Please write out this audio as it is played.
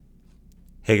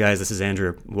Hey guys, this is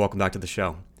Andrew. Welcome back to the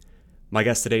show. My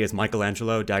guest today is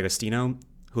Michelangelo D'Agostino,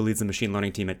 who leads the machine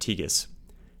learning team at Tegus.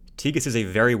 Tegus is a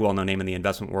very well-known name in the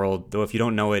investment world, though if you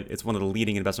don't know it, it's one of the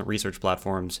leading investment research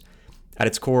platforms. At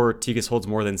its core, Tegus holds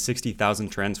more than 60,000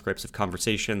 transcripts of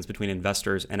conversations between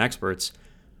investors and experts,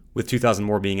 with 2,000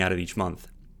 more being added each month.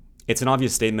 It's an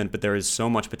obvious statement, but there is so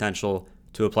much potential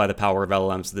to apply the power of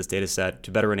LLMs to this dataset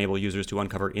to better enable users to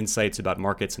uncover insights about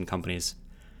markets and companies.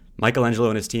 Michelangelo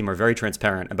and his team are very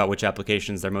transparent about which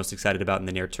applications they're most excited about in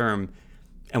the near term,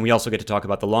 and we also get to talk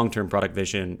about the long-term product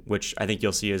vision, which I think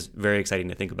you'll see is very exciting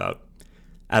to think about.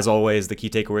 As always, the key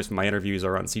takeaways from my interviews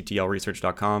are on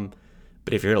ctlresearch.com,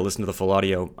 but if you're here to listen to the full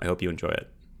audio, I hope you enjoy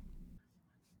it.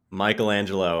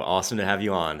 Michelangelo, awesome to have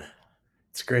you on.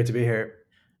 It's great to be here.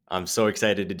 I'm so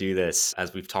excited to do this.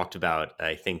 As we've talked about,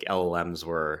 I think LLMs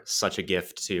were such a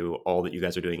gift to all that you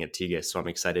guys are doing at Tegus, so I'm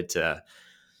excited to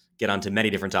get onto many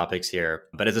different topics here.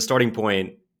 But as a starting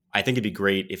point, I think it'd be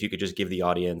great if you could just give the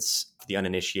audience, the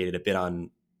uninitiated, a bit on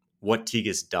what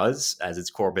Tegus does as its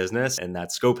core business. And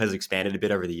that scope has expanded a bit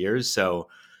over the years. So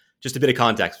just a bit of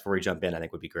context before we jump in, I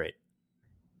think would be great.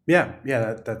 Yeah,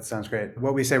 that sounds great.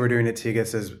 What we say we're doing at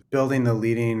Tegus is building the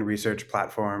leading research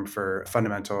platform for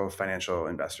fundamental financial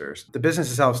investors. The business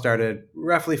itself started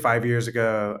roughly 5 years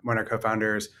ago when our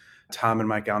co-founders, Tom and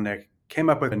Mike Elnick, came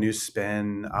up with a new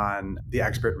spin on the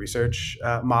expert research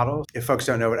model. If folks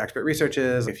don't know what expert research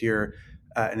is, if you're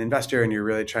an investor and you're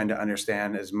really trying to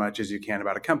understand as much as you can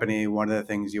about a company, one of the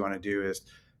things you want to do is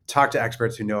talk to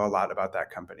experts who know a lot about that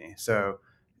company. So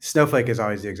Snowflake is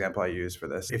always the example I use for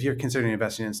this. If you're considering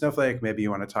investing in Snowflake, maybe you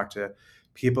want to talk to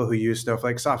people who use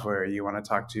Snowflake software. You want to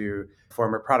talk to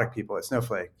former product people at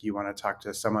Snowflake. You want to talk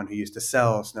to someone who used to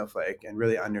sell Snowflake and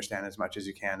really understand as much as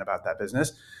you can about that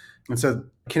business. And so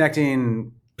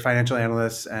connecting financial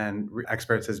analysts and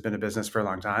experts has been a business for a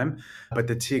long time. But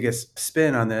the Tegus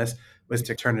spin on this was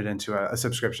to turn it into a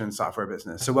subscription software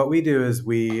business. So what we do is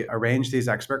we arrange these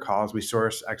expert calls, we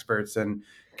source experts and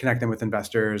connect them with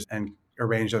investors and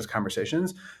arrange those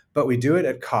conversations, but we do it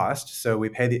at cost. So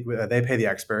they pay the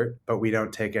expert, but we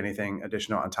don't take anything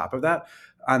additional on top of that,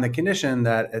 on the condition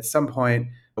that at some point,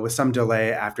 with some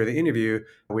delay after the interview,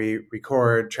 we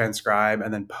record, transcribe,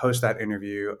 and then post that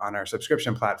interview on our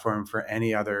subscription platform for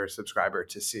any other subscriber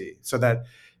to see. So that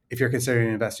if you're considering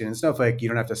investing in Snowflake, you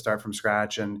don't have to start from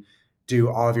scratch and do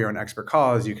all of your own expert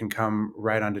calls. You can come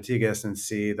right onto Tegus and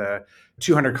see the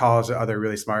 200 calls that other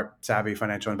really smart, savvy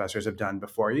financial investors have done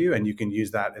before you. And you can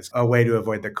use that as a way to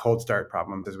avoid the cold start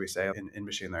problems, as we say in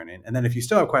machine learning. And then if you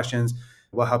still have questions,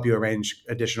 we'll help you arrange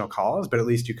additional calls, but at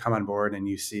least you come on board and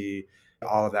you see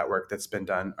all of that work that's been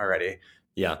done already.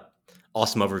 Yeah,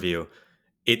 awesome overview.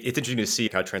 It's interesting to see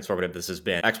how transformative this has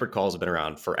been. Expert calls have been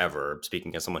around forever,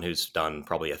 speaking as someone who's done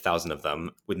probably 1,000 of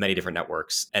them with many different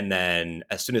networks. And then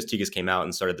as soon as Tegus came out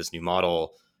and started this new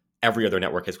model, every other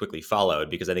network has quickly followed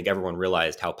because I think everyone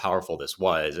realized how powerful this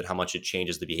was and how much it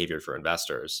changes the behavior for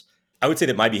investors. I would say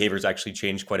that my behavior has actually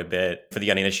changed quite a bit. For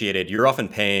the uninitiated, you're often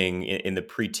paying in the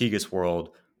pre-Tegus world,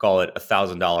 call it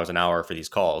 $1,000 an hour for these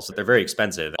calls. They're very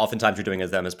expensive. Oftentimes you're doing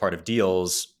them as part of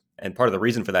deals. And part of the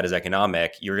reason for that is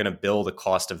economic. You're going to bill the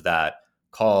cost of that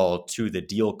call to the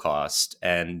deal cost.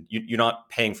 And you're not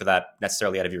paying for that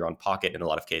necessarily out of your own pocket in a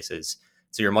lot of cases.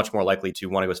 So you're much more likely to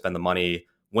want to go spend the money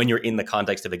when you're in the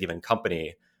context of a given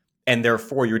company. And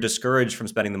therefore, you're discouraged from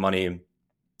spending the money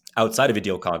outside of a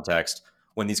deal context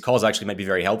when these calls actually might be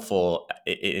very helpful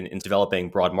in developing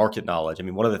broad market knowledge. I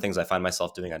mean, one of the things I find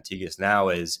myself doing on Tegus now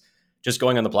is just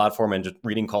going on the platform and just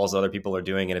reading calls that other people are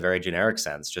doing in a very generic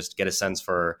sense, just get a sense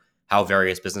for how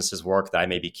various businesses work that I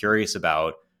may be curious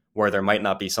about, where there might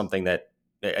not be something that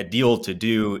a deal to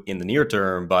do in the near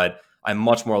term, but I'm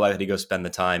much more likely to go spend the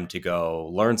time to go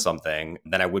learn something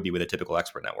than I would be with a typical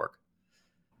expert network.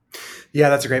 Yeah,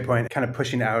 that's a great point. Kind of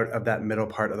pushing out of that middle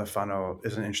part of the funnel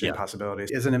is an interesting possibility.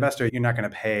 As an investor, you're not going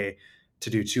to pay to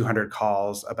do 200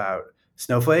 calls about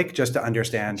Snowflake just to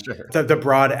understand the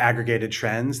broad aggregated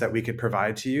trends that we could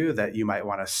provide to you that you might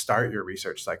want to start your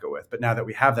research cycle with. But now that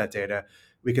we have that data,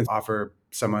 we can offer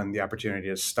someone the opportunity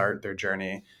to start their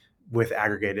journey with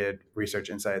aggregated research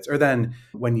insights. Or then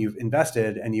when you've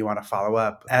invested and you want to follow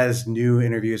up, as new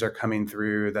interviews are coming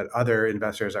through that other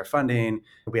investors are funding,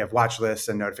 we have watch lists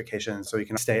and notifications so you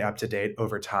can stay up to date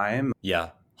over time. Yeah,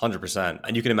 100%.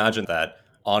 And you can imagine that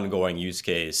ongoing use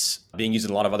case being used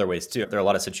in a lot of other ways too. There are a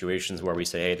lot of situations where we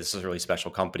say, hey, this is a really special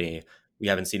company. We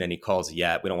haven't seen any calls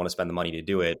yet. We don't want to spend the money to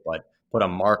do it, but put a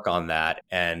mark on that,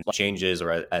 and changes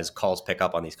or as calls pick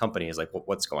up on these companies, like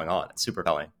what's going on? It's super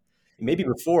compelling. Maybe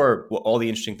before all the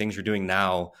interesting things you're doing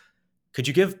now, Could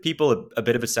you give people a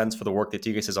bit of a sense for the work that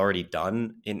Tegus has already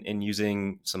done in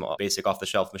using some basic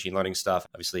off-the-shelf machine learning stuff?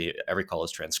 Obviously, every call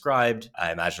is transcribed.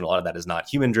 I imagine a lot of that is not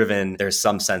human-driven. There's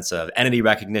some sense of entity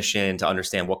recognition to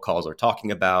understand what calls are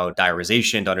talking about,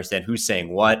 diarization to understand who's saying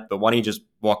what. But why don't you just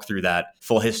walk through that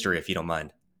full history if you don't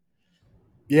mind?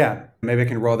 Yeah, maybe I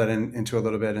can roll that into a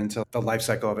little bit into the life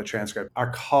cycle of a transcript.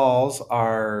 Our calls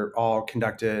are all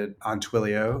conducted on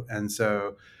Twilio. And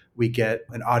so we get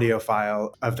an audio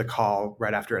file of the call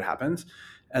right after it happens.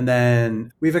 And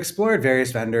then we've explored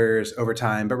various vendors over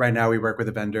time, but right now we work with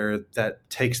a vendor that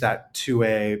takes that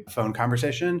two-way phone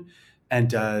conversation and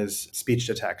does speech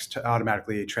to text,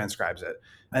 automatically transcribes it.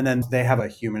 And then they have a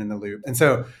human in the loop. And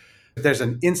so there's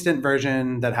an instant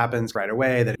version that happens right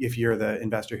away, that if you're the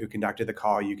investor who conducted the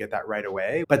call, you get that right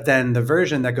away. But then the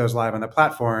version that goes live on the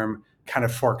platform kind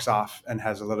of forks off and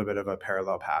has a little bit of a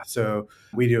parallel path. So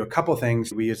we do a couple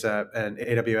things. We use an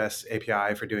AWS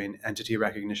API for doing entity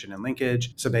recognition and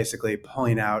linkage. So basically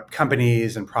pulling out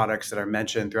companies and products that are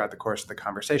mentioned throughout the course of the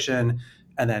conversation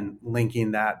and then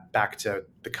linking that back to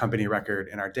the company record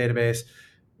in our database.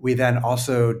 We then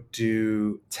also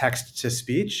do text to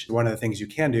speech. One of the things you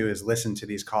can do is listen to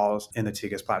these calls in the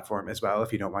Tegus platform as well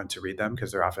if you don't want to read them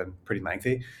because they're often pretty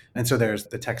lengthy. And so there's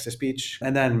the text to speech.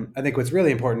 And then I think what's really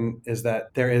important is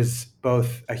that there is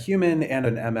both a human and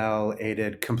an ML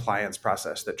aided compliance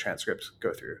process that transcripts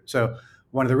go through. So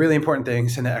one of the really important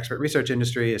things in the expert research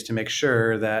industry is to make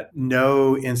sure that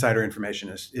no insider information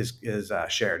is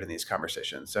shared in these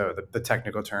conversations. So the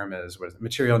technical term is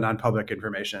material non-public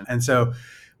information. And so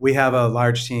we have a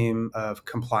large team of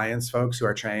compliance folks who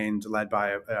are trained, led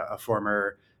by a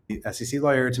former SEC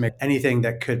lawyer, to make anything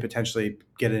that could potentially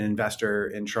get an investor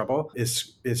in trouble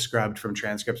is scrubbed from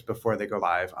transcripts before they go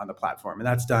live on the platform. And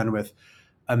that's done with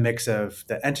a mix of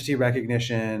the entity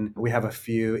recognition. We have a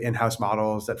few in-house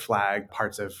models that flag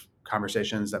parts of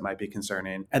conversations that might be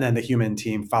concerning. And then the human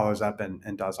team follows up and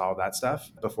does all of that stuff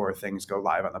before things go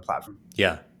live on the platform.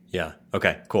 Yeah. Yeah.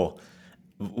 Okay, cool.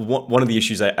 One of the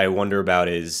issues I wonder about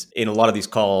is in a lot of these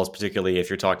calls, particularly if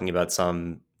you're talking about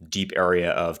some deep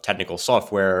area of technical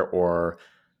software or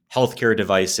healthcare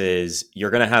devices,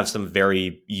 you're going to have some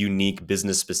very unique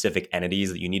business specific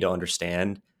entities that you need to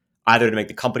understand, either to make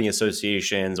the company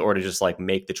associations or to just like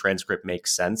make the transcript make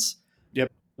sense.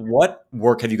 Yep. What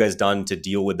work have you guys done to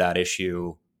deal with that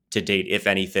issue to date, if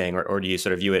anything, or do you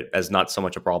sort of view it as not so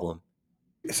much a problem?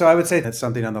 So I would say that's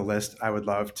something on the list I would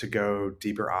love to go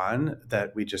deeper on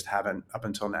that we just haven't up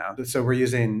until now. So we're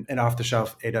using an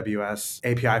off-the-shelf AWS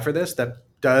API for this that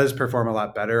does perform a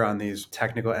lot better on these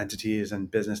technical entities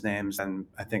and business names than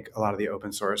I think a lot of the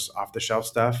open source off-the-shelf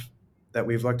stuff that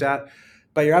we've looked at.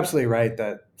 But you're absolutely right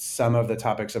that some of the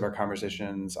topics of our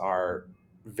conversations are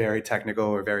very technical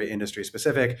or very industry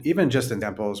specific, even just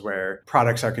examples where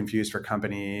products are confused for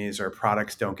companies or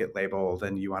products don't get labeled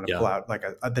and you want to pull out like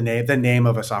the name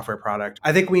of a software product.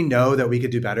 I think we know that we could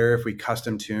do better if we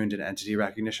custom tuned an entity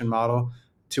recognition model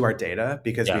to our data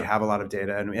because we have a lot of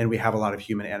data and we have a lot of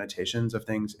human annotations of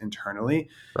things internally.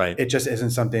 Right. It just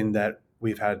isn't something that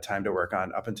we've had time to work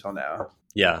on up until now.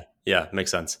 Yeah. Yeah.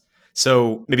 Makes sense.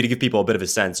 So maybe to give people a bit of a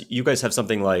sense, you guys have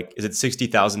something like, is it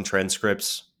 60,000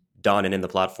 transcripts done and in the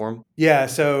platform? Yeah,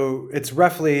 so it's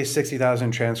roughly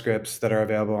 60,000 transcripts that are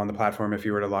available on the platform if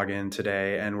you were to log in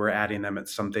today. And we're adding them at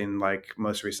something like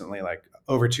most recently, like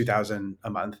over 2,000 a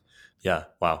month. Yeah.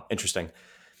 Wow. Interesting.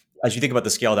 As you think about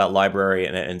the scale of that library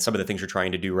and some of the things you're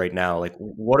trying to do right now, like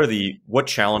what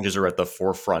challenges are at the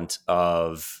forefront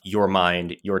of your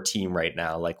mind, your team right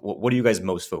now? Like what are you guys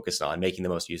most focused on making the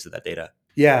most use of that data?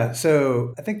 Yeah,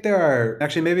 so I think there are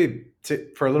actually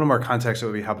for a little more context, it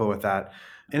would be helpful with that.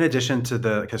 In addition to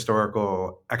the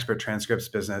historical expert transcripts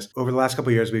business, over the last couple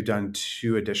of years, we've done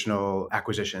two additional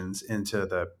acquisitions into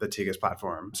the Tegus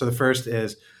platform. So the first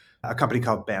is a company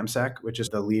called BAMSEC, which is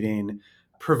the leading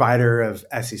provider of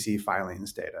SEC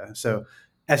filings data. So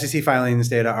SEC filings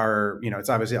data are, it's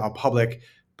obviously all public,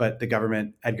 but the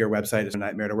government Edgar website is a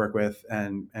nightmare to work with.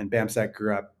 And BAMSEC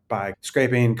grew up by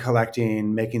scraping,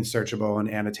 collecting, making searchable and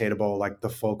annotatable like the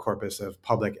full corpus of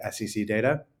public SEC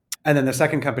data. And then the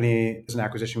second company is an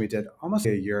acquisition we did almost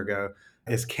a year ago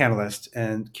is Canalist.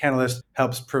 And Canalist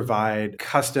helps provide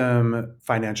custom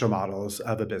financial models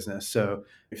of a business. So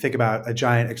if you think about a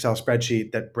giant Excel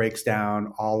spreadsheet that breaks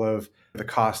down all of the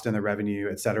cost and the revenue,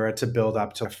 et cetera, to build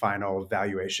up to a final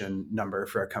valuation number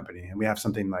for a company. And we have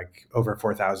something like over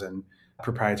 4,000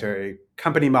 proprietary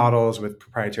company models with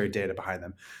proprietary data behind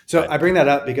them. So I bring that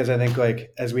up because I think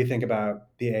like as we think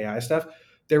about the AI stuff,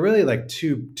 they're really like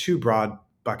two broad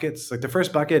buckets. Like the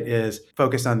first bucket is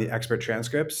focused on the expert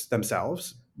transcripts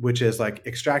themselves, which is like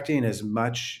extracting as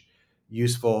much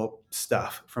useful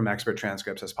stuff from expert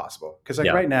transcripts as possible. Because like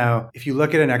Yeah. right now, if you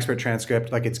look at an expert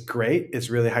transcript, like it's great, it's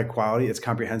really high quality, it's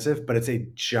comprehensive, but it's a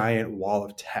giant wall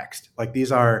of text. Like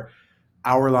these are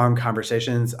hour-long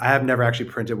conversations. I have never actually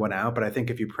printed one out, but I think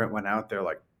if you print one out, they're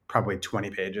like probably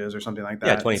 20 pages or something like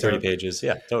Yeah, that. 20, 30 So pages.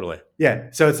 Yeah, totally. yeah,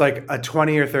 so it's like a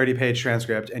 20 or 30 page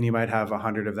transcript, and you might have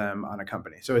 100 of them on a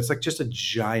company. So it's like just a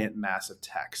giant mass of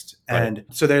text. Right. And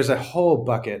so there's a whole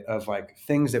bucket of like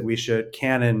things that we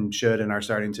can and should and are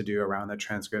starting to do around the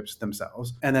transcripts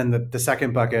themselves. And then the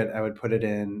second bucket, I would put it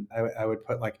in, I would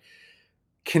put like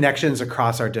connections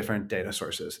across our different data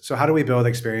sources. So how do we build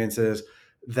experiences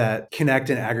that connect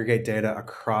and aggregate data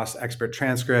across expert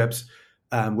transcripts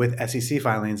with SEC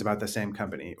filings about the same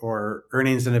company, or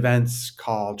earnings and events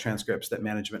call transcripts that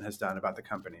management has done about the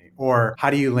company? Or how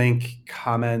do you link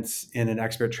comments in an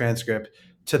expert transcript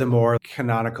to the more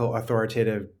canonical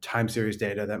authoritative time series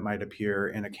data that might appear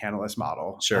in a Canalys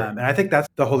model? Sure. And I think that's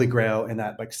the holy grail in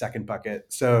that like second bucket.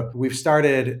 So we've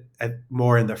started at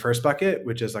more in the first bucket,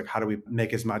 which is like, how do we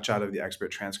make as much out of the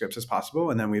expert transcripts as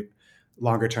possible? And then we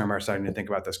longer term are starting to think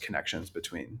about those connections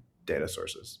between data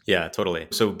sources. Yeah, totally.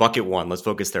 So bucket one, let's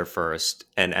focus there first.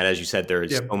 And as you said,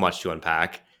 there's so much to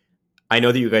unpack. I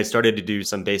know that you guys started to do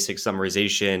some basic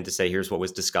summarization to say, here's what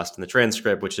was discussed in the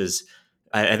transcript, which is,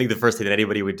 I think the first thing that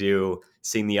anybody would do,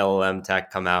 seeing the LLM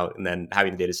tech come out and then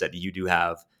having the data set that you do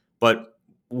have. But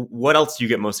what else do you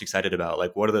get most excited about?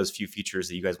 Like, what are those few features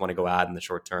that you guys want to go add in the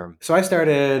short term? So I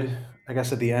started, I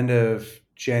guess, at the end of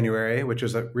January, which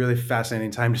was a really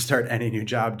fascinating time to start any new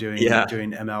job doing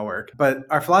ML work. But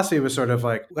our philosophy was sort of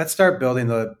like, let's start building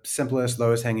the simplest,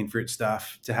 lowest hanging fruit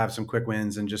stuff to have some quick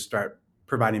wins and just start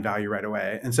providing value right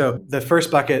away. And so the first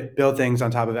bucket, build things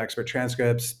on top of expert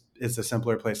transcripts, is the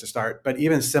simpler place to start. But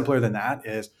even simpler than that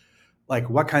is like,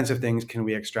 what kinds of things can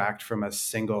we extract from a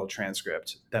single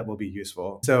transcript that will be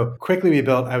useful? So quickly we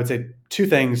built, I would say, two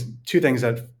things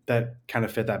that kind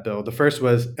of fit that build. The first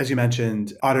was, as you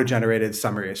mentioned, auto-generated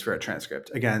summaries for a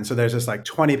transcript. Again, so there's this like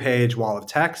 20-page wall of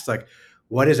text, like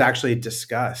what is actually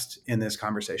discussed in this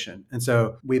conversation. And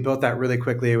so we built that really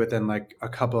quickly within like a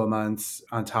couple of months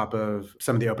on top of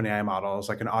some of the OpenAI models,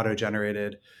 like an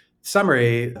auto-generated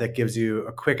summary that gives you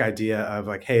a quick idea of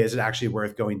like, hey, is it actually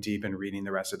worth going deep and reading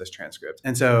the rest of this transcript?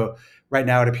 And so right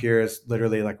now it appears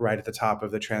literally like right at the top of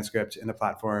the transcript in the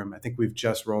platform. I think we've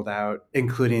just rolled out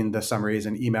including the summaries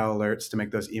and email alerts to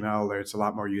make those email alerts a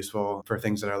lot more useful for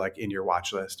things that are like in your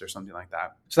watch list or something like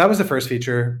that. So that was the first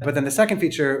feature. But then the second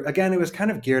feature, again, it was kind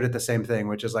of geared at the same thing,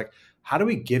 which is like, how do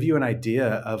we give you an idea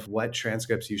of what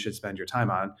transcripts you should spend your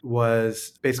time on?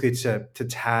 Was basically to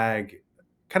tag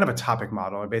kind of a topic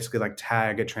model, and basically like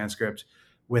tag a transcript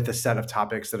with a set of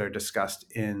topics that are discussed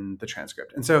in the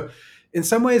transcript. And so in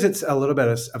some ways, it's a little bit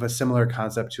of a similar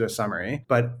concept to a summary,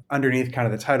 but underneath kind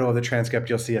of the title of the transcript,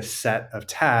 you'll see a set of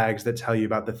tags that tell you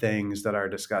about the things that are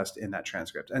discussed in that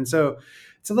transcript. And so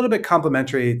it's a little bit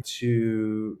complementary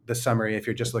to the summary if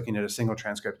you're just looking at a single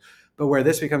transcript. But where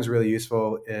this becomes really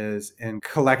useful is in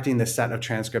collecting the set of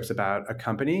transcripts about a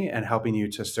company and helping you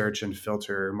to search and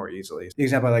filter more easily. The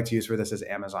example I like to use for this is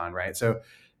Amazon, right? So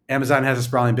Amazon has a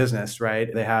sprawling business,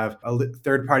 right? They have a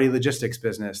third-party logistics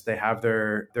business. They have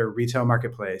their retail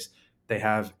marketplace. They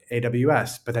have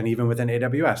AWS, but then even within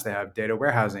AWS, they have data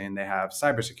warehousing, they have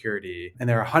cybersecurity, and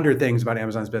there are 100 things about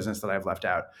Amazon's business that I've left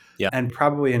out. Yeah. And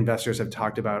probably investors have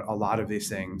talked about a lot of these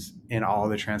things in all of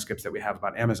the transcripts that we have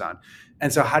about Amazon.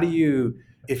 And so how do you,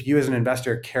 if you as an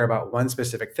investor care about one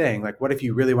specific thing, like what if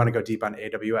you really want to go deep on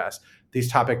AWS?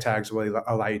 These topic tags will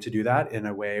allow you to do that in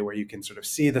a way where you can sort of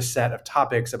see the set of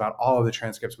topics about all of the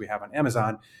transcripts we have on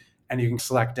Amazon. And you can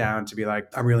select down to be like,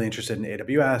 I'm really interested in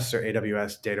AWS or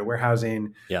AWS data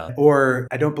warehousing. Yeah. Or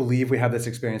I don't believe we have this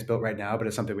experience built right now, but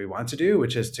it's something we want to do,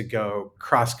 which is to go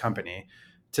cross company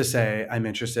to say, I'm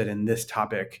interested in this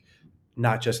topic,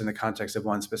 not just in the context of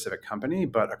one specific company,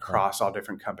 but across all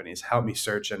different companies. Help me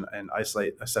search and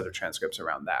isolate a set of transcripts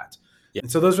around that. Yeah.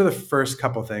 And so those were the first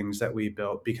couple things that we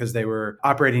built because they were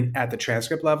operating at the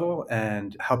transcript level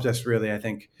and helped us really, I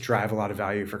think, drive a lot of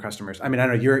value for customers. I mean, I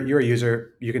know you're a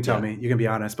user, you can tell me, you can be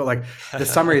honest, but like the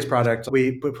summaries product,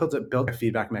 we built a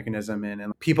feedback mechanism in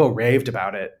and people raved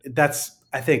about it. That's,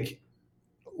 I think,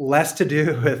 less to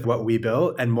do with what we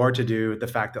built and more to do with the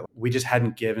fact that we just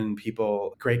hadn't given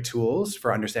people great tools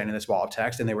for understanding this wall of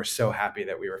text. And they were so happy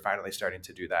that we were finally starting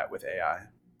to do that with AI.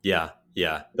 Yeah.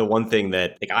 Yeah. The one thing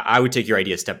that like, I would take your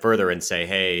idea a step further and say,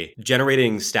 hey,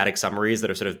 generating static summaries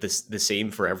that are sort of the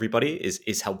same for everybody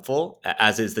is helpful,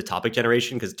 as is the topic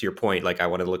generation. Because to your point, like I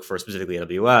want to look for specifically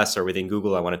AWS or within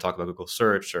Google, I want to talk about Google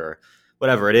search or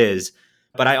whatever it is.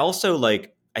 But I also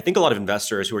like, I think a lot of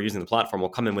investors who are using the platform will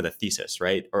come in with a thesis,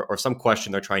 right? Or some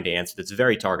question they're trying to answer that's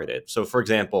very targeted. So for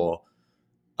example,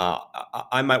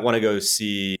 I might want to go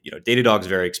see, Datadog's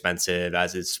very expensive,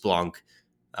 as is Splunk.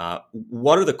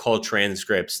 What are the call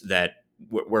transcripts that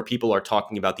where people are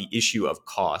talking about the issue of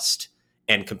cost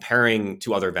and comparing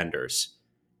to other vendors?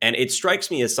 And it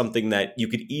strikes me as something that you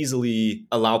could easily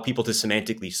allow people to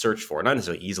semantically search for, not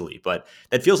necessarily easily, but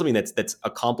that feels something that's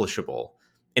accomplishable.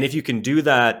 And if you can do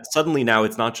that, suddenly now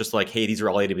it's not just like, hey, these are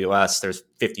all AWS. There's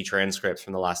 50 transcripts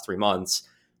from the last 3 months,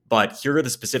 but here are the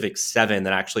specific 7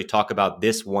 that actually talk about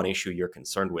this one issue you're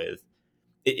concerned with.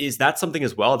 Is that something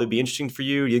as well that'd be interesting for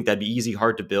you? You think that'd be easy,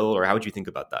 hard to build, or how would you think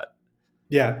about that?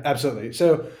 Yeah, absolutely.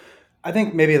 So I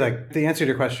think maybe like the answer to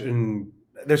your question,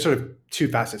 there's sort of two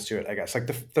facets to it, I guess. Like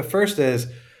the first is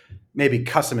maybe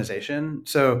customization.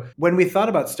 So when we thought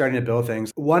about starting to build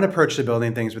things, one approach to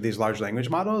building things with these large language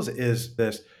models is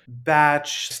this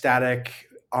batch, static,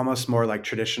 almost more like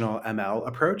traditional ML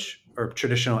approach or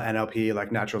traditional NLP,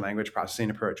 like natural language processing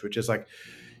approach, which is like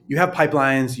you have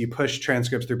pipelines, you push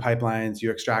transcripts through pipelines, you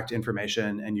extract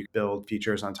information, and you build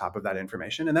features on top of that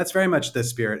information. And that's very much the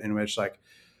spirit in which like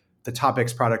the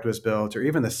topics product was built, or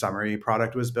even the summary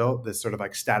product was built, this sort of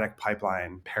like static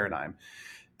pipeline paradigm.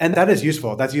 And that is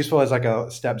useful. That's useful as like a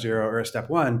step 0 or a step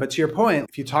 1. But to your point,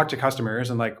 if you talk to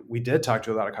customers, and like we did talk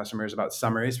to a lot of customers about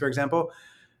summaries, for example,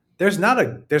 there's not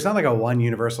like a one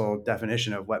universal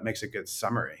definition of what makes a good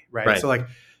summary, right? Right. So like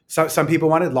some people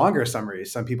wanted longer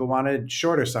summaries, some people wanted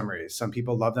shorter summaries, some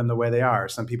people love them the way they are,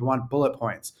 some people want bullet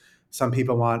points, some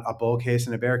people want a bull case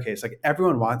and a bear case. Like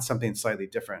everyone wants something slightly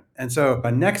different. And so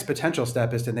a next potential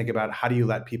step is to think about how do you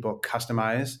let people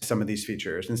customize some of these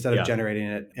features instead of Yeah. generating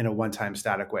it in a one-time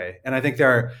static way. And I think there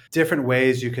are different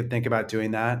ways you could think about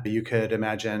doing that. You could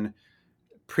imagine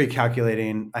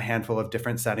pre-calculating a handful of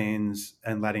different settings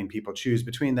and letting people choose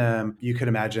between them. You could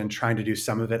imagine trying to do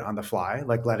some of it on the fly,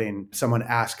 like letting someone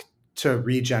ask to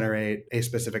regenerate a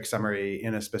specific summary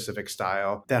in a specific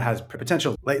style that has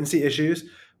potential latency issues.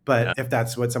 But Yeah. if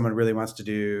that's what someone really wants to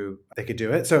do, they could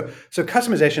do it. So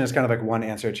customization is kind of like one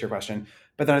answer to your question.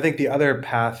 But then I think the other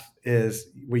path is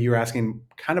where you were asking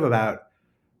kind of about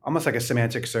almost like a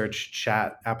semantic search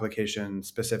chat application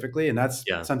specifically. And that's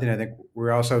Yeah. something I think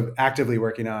we're also actively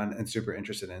working on and super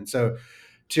interested in. So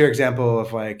to your example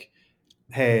of like,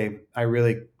 hey, I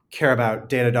really care about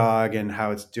Datadog and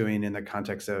how it's doing in the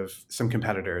context of some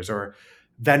competitors, or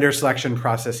vendor selection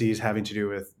processes having to do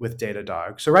with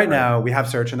Datadog. So right Right. now we have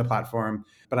search in the platform,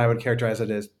 but I would characterize it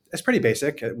as pretty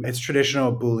basic. It's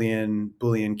traditional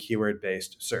Boolean keyword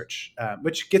based search,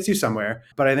 which gets you somewhere.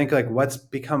 But I think like what's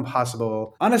become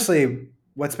possible, honestly,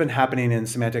 what's been happening in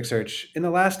semantic search in the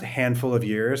last handful of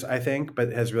years, I think,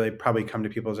 but has really probably come to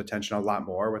people's attention a lot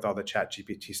more with all the chat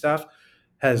GPT stuff,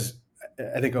 has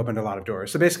I think opened a lot of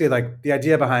doors. So basically like the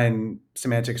idea behind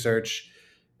semantic search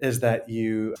is that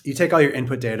you take all your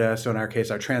input data, so in our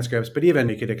case our transcripts, but even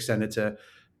you could extend it to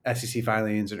SEC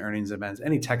filings and earnings events,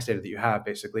 any text data that you have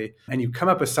basically, and you come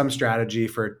up with some strategy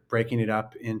for breaking it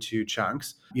up into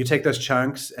chunks. You take those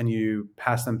chunks and you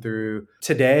pass them through.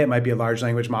 Today it might be a large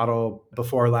language model.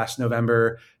 Before last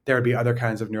November there would be other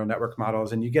kinds of neural network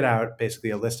models, and you get out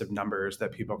basically a list of numbers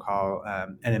that people call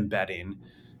an embedding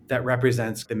that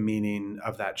represents the meaning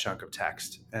of that chunk of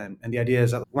text. And the idea is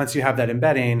that once you have that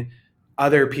embedding,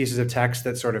 other pieces of text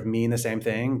that sort of mean the same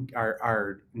thing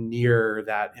are near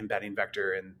that embedding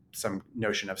vector in some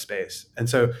notion of space. And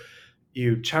so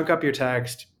you chunk up your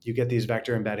text, you get these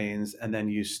vector embeddings, and then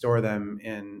you store them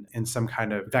in some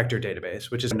kind of vector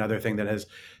database, which is another thing that has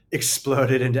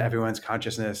exploded into everyone's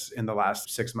consciousness in the last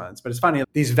 6 months. But it's funny,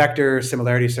 these vector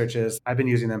similarity searches, I've been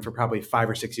using them for probably 5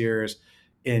 or 6 years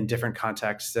in different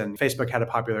contexts. And Facebook had a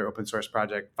popular open source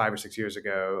project 5 or 6 years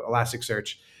ago.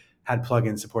 Elasticsearch had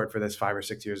plugin support for this 5 or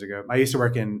 6 years ago. I used to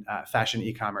work in fashion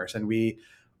e-commerce, and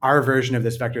our version of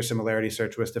this vector similarity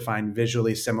search was to find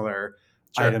visually similar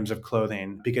Sure. items of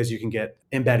clothing, because you can get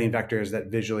embedding vectors that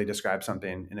visually describe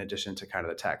something in addition to kind of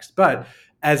the text. But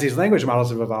as these language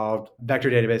models have evolved,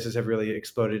 vector databases have really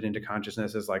exploded into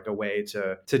consciousness as like a way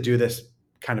to do this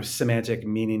kind of semantic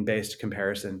meaning-based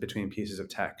comparison between pieces of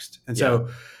text. And Yeah. so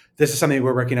this is something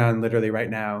we're working on literally right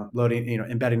now, loading,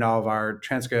 embedding all of our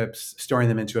transcripts, storing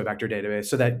them into a vector database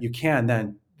so that you can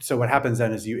then, so what happens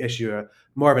then is you issue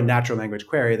more of a natural language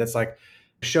query that's like,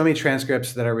 show me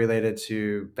transcripts that are related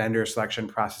to vendor selection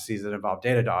processes that involve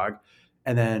Datadog.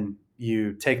 And then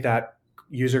you take that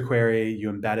user query,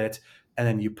 you embed it, and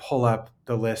then you pull up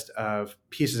the list of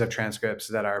pieces of transcripts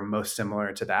that are most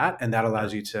similar to that. And that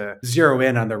allows you to zero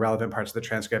in on the relevant parts of the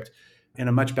transcript, in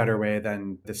a much better way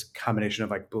than this combination of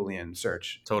like Boolean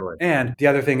search. Totally. And the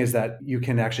other thing is that you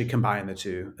can actually combine the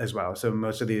two as well. So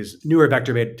most of these newer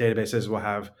vector databases will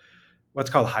have what's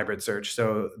called hybrid search.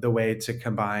 So the way to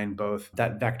combine both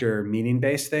that vector meaning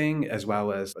based thing as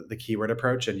well as the keyword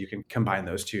approach. And you can combine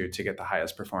those two to get the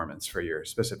highest performance for your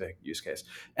specific use case.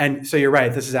 And so you're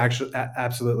right. This is actually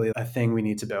absolutely a thing we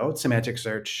need to build, semantic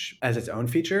search as its own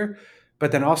feature.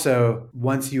 But then also,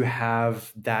 once you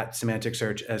have that semantic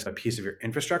search as a piece of your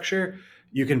infrastructure,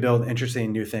 you can build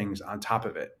interesting new things on top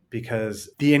of it, because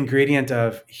the ingredient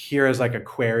of here is like a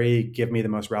query, give me the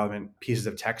most relevant pieces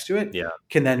of text to it,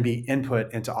 can then be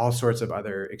input into all sorts of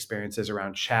other experiences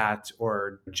around chat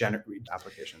or generate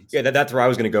applications. Yeah, that's where I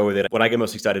was going to go with it. What I get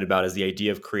most excited about is the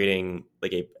idea of creating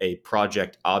like a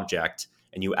project object,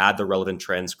 and you add the relevant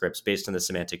transcripts based on the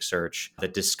semantic search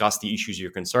that discuss the issues you're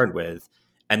concerned with.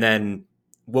 And then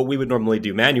what we would normally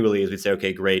do manually is we'd say,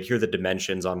 okay, great, here are the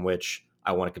dimensions on which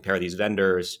I want to compare these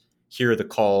vendors. Here are the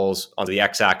calls on the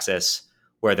x-axis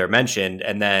where they're mentioned.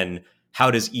 And then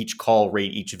how does each call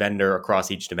rate each vendor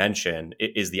across each dimension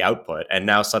is the output. And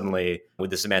now suddenly with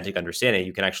the semantic understanding,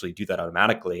 you can actually do that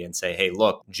automatically and say, hey,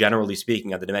 look, generally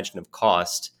speaking, on the dimension of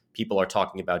cost, people are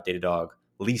talking about Datadog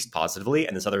least positively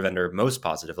and this other vendor most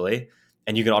positively.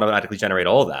 And you can automatically generate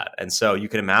all of that. And so you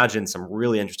can imagine some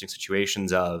really interesting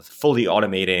situations of fully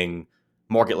automating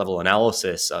market level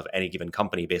analysis of any given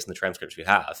company based on the transcripts we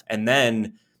have. And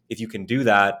then if you can do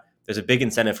that, there's a big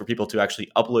incentive for people to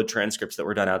actually upload transcripts that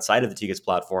were done outside of the Tegus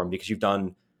platform, because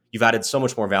you've added so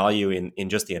much more value in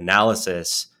just the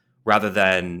analysis rather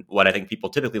than what I think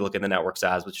people typically look at the networks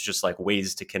as, which is just like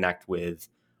ways to connect with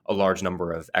a large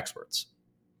number of experts.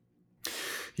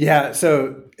 Yeah,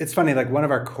 so it's funny, like one of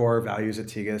our core values at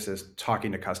Tegus is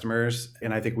talking to customers.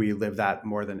 And I think we live that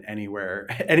more than anywhere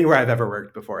I've ever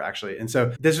worked before, actually. And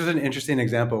so this was an interesting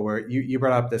example where you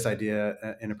brought up this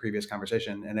idea in a previous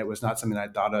conversation, and it was not something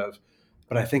I'd thought of,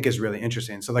 but I think is really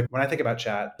interesting. So like when I think about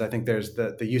chat, I think there's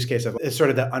the use case of is sort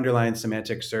of the underlying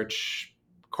semantic search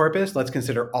corpus. Let's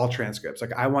consider all transcripts.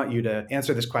 Like I want you to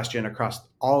answer this question across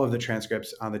all of the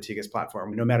transcripts on the Tegus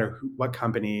platform, no matter what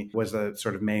company was the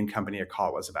sort of main company a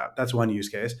call was about. That's one use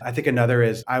case. I think another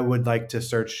is I would like to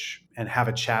search and have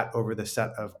a chat over the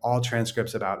set of all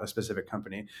transcripts about a specific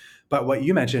company. But what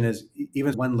you mentioned is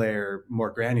even one layer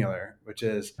more granular, which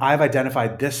is I've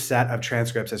identified this set of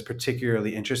transcripts as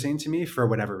particularly interesting to me for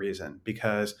whatever reason,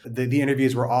 because the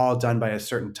interviews were all done by a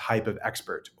certain type of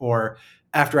expert, or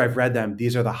after I've read them,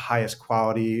 these are the highest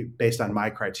quality based on my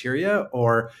criteria,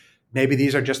 or maybe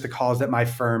these are just the calls that my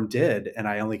firm did and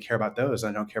I only care about those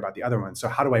and I don't care about the other ones. So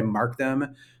how do I mark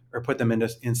them or put them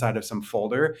inside of some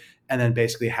folder and then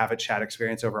basically have a chat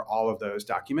experience over all of those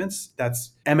documents?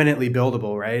 That's eminently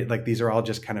buildable, right? Like these are all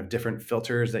just kind of different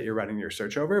filters that you're running your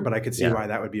search over, but I could see why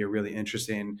that would be a really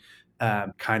interesting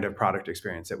kind of product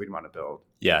experience that we'd want to build.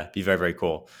 Yeah, be very, very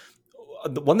cool.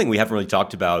 The one thing we haven't really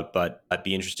talked about, but that'd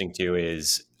be interesting too,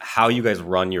 is how you guys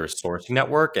run your sourcing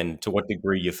network and to what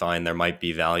degree you find there might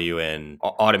be value in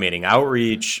automating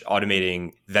outreach,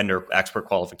 automating vendor expert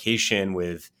qualification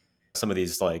with some of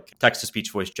these like text-to-speech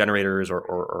voice generators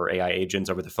or AI agents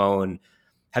over the phone.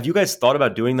 Have you guys thought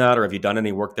about doing that, or have you done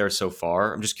any work there so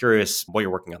far? I'm just curious what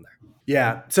you're working on there.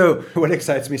 Yeah. So what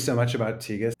excites me so much about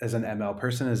Tegus as an ML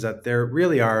person is that there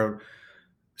really are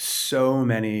so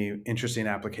many interesting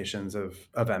applications of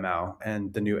ML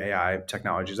and the new AI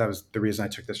technologies. That was the reason I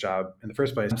took this job in the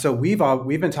first place. So we've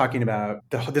been talking about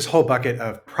this whole bucket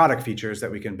of product features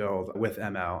that we can build with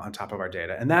ML on top of our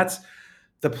data. And that's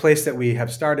the place that we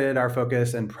have started our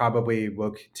focus and probably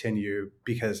will continue,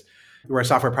 because we're a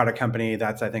software product company.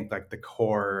 That's, I think, like the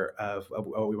core of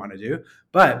what we want to do.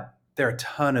 But there are a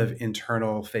ton of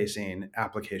internal facing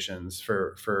applications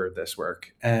for this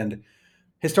work. And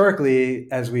historically,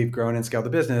 as we've grown and scaled the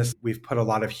business, we've put a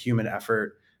lot of human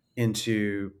effort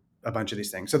into a bunch of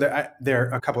these things. So there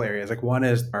are a couple areas. Like one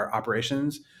is our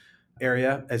operations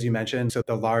area, as you mentioned. So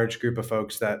the large group of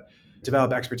folks that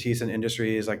develop expertise in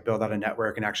industries, like build out a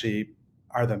network and actually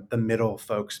are the middle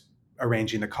folks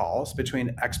arranging the calls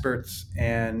between experts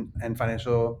and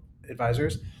financial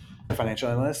advisors, financial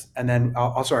analysts. And then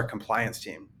also our compliance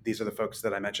team. These are the folks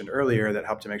that I mentioned earlier that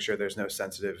help to make sure there's no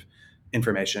sensitive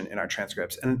information in our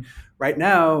transcripts. And right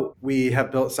now we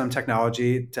have built some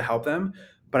technology to help them,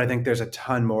 but I think there's a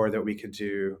ton more that we could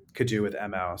do with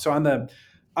ML. So on the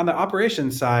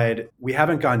operations side, we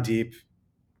haven't gone deep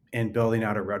in building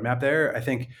out a roadmap there. I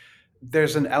think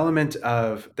there's an element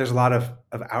of, there's a lot of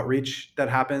outreach that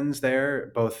happens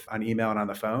there, both on email and on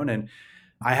the phone. And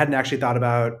I hadn't actually thought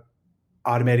about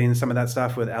automating some of that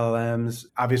stuff with LLMs.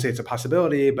 Obviously, it's a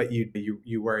possibility, but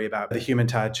you worry about the human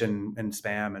touch and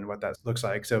spam and what that looks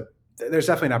like. So there's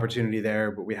definitely an opportunity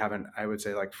there, but we haven't, I would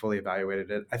say, like fully evaluated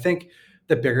it. I think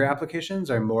the bigger applications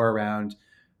are more around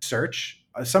search.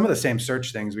 Some of the same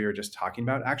search things we were just talking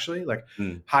about, actually. Like,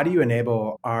 how do you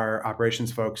enable our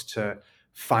operations folks to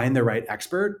find the right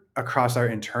expert across our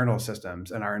internal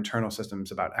systems and our internal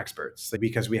systems about experts? Like,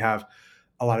 because we have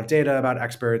a lot of data about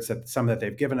experts, that some that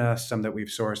they've given us, some that we've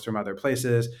sourced from other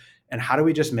places. And how do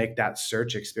we just make that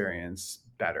search experience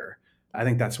better? I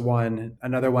think that's one.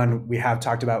 Another one we have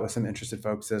talked about with some interested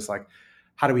folks is like,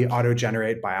 how do we auto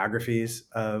generate biographies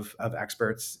of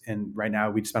experts? And right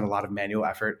now we'd spend a lot of manual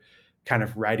effort kind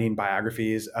of writing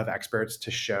biographies of experts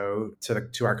to show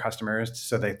to our customers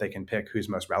so that they can pick who's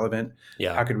most relevant.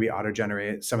 Yeah. How could we auto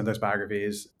generate some of those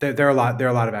biographies? There are a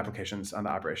lot of applications on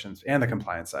the operations and the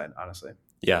compliance side, honestly.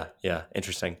 Yeah.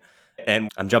 Interesting. And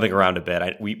I'm jumping around a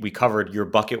bit. We covered your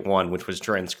bucket one, which was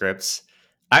transcripts.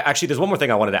 Actually, there's one more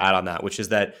thing I wanted to add on that, which is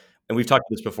that, and we've talked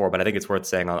about this before, but I think it's worth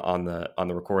saying on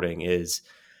the recording, is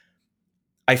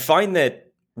I find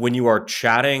that when you are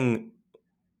chatting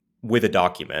with a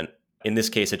document, in this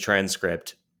case, a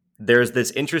transcript, there's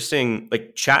this interesting,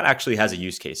 like, chat actually has a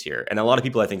use case here. And a lot of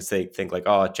people, I think, think like,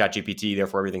 oh, chat GPT,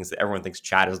 therefore everyone thinks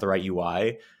chat is the right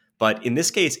UI. But in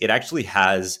this case, it actually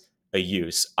has a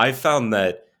use. I've found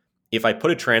that if I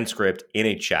put a transcript in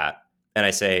a chat and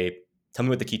I say, tell me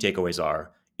what the key takeaways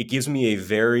are, it gives me a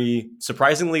very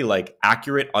surprisingly like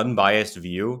accurate, unbiased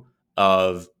view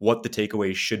of what the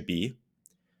takeaways should be.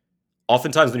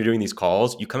 Oftentimes when you're doing these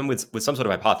calls, you come in with some sort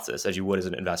of hypothesis, as you would as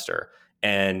an investor.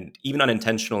 And even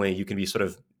unintentionally, you can be sort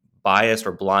of biased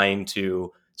or blind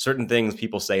to certain things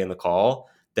people say in the call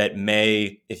that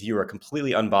may, if you're a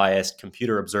completely unbiased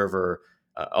computer observer,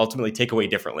 ultimately take away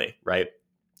differently, right?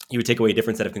 You would take away a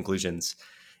different set of conclusions.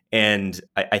 And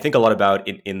I think a lot about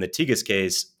in the Tegus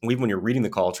case, even when you're reading the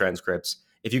call transcripts,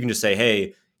 if you can just say,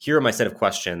 hey, here are my set of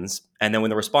questions. And then when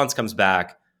the response comes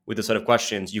back with a set of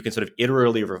questions, you can sort of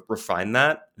iteratively refine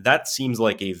that. That seems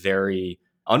like a very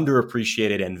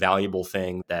underappreciated and valuable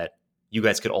thing that you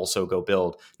guys could also go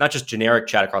build. Not just generic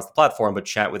chat across the platform, but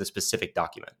chat with a specific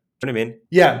document. Do you know what I mean?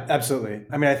 Yeah, absolutely.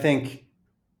 I mean, I think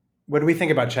when we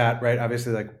think about chat, right,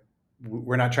 obviously, like,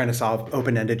 we're not trying to solve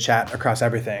open-ended chat across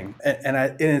everything.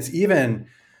 And it's even,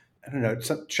 I don't know,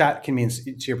 chat can mean,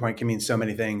 to your point, can mean so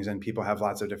many things, and people have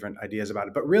lots of different ideas about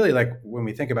it. But really, like, when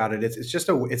we think about it, it's just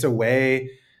it's a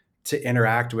way to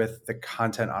interact with the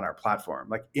content on our platform,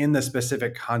 like in the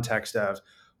specific context of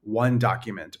one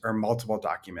document or multiple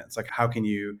documents. Like, how can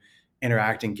you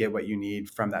interact and get what you need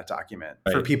from that document?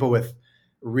 Right. For people with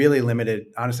really limited,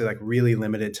 honestly, like really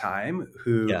limited time,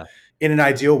 who in an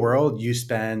ideal world, you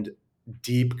spend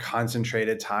deep,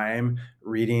 concentrated time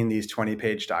reading these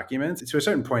 20-page documents. To a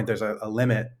certain point, there's a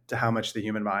limit to how much the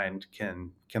human mind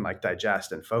can like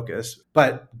digest and focus.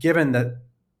 But given that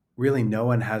really no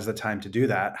one has the time to do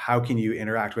that, how can you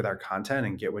interact with our content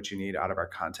and get what you need out of our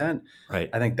content? Right.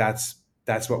 I think that's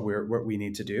what we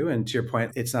need to do. And to your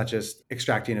point, it's not just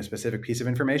extracting a specific piece of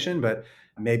information, but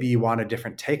maybe you want a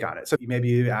different take on it. So maybe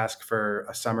you ask for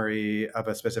a summary of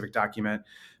a specific document,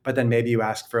 but then maybe you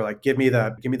ask for, like, give me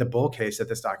the bull case that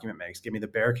this document makes, give me the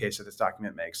bear case that this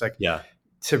document makes. Like,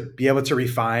 to be able to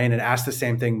refine and ask the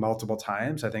same thing multiple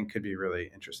times, I think could be really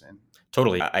interesting.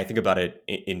 Totally. I think about it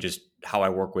in just how I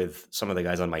work with some of the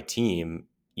guys on my team.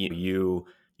 You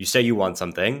say you want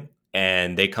something,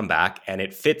 and they come back and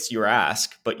it fits your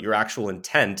ask, but your actual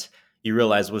intent, you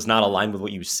realize, was not aligned with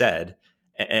what you said.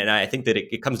 And I think that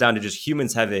it comes down to just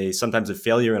humans have sometimes a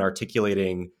failure in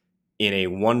articulating in a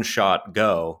one-shot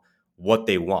go what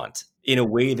they want in a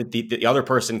way that the other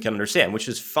person can understand, which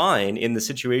is fine in the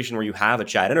situation where you have a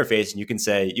chat interface and you can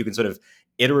sort of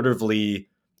iteratively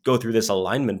go through this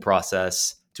alignment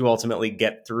process to ultimately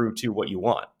get through to what you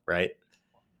want, right?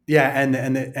 Yeah,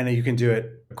 and you can do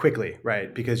it quickly,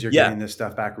 right? Because you're getting this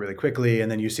stuff back really quickly, and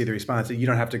then you see the response. You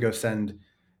don't have to go send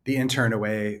the intern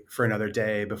away for another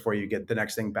day before you get the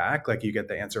next thing back. Like, you get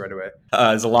the answer right away.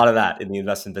 There's a lot of that in the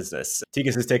investment business.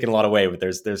 Tegus has taken a lot away, but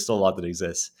there's still a lot that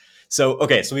exists. So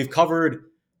we've covered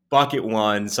bucket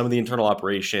one, some of the internal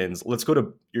operations. Let's go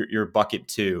to your bucket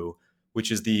two,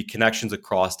 which is the connections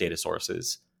across data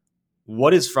sources.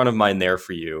 What is front of mind there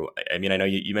for you? I mean, I know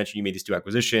you mentioned you made these 2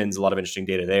 acquisitions, a lot of interesting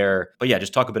data there, but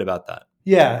just talk a bit about that.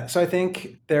 Yeah, so I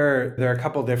think there are a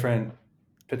couple different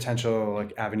potential,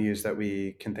 like, avenues that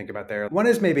we can think about there. One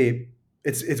is maybe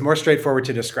it's more straightforward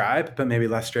to describe, but maybe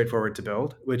less straightforward to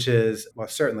build, which is, well,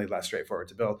 certainly less straightforward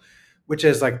to build, which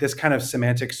is like this kind of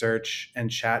semantic search and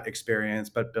chat experience,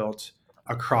 but built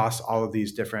across all of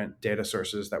these different data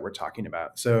sources that we're talking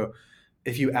about. So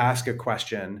if you ask a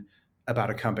question about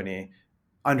a company,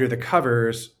 under the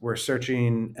covers, we're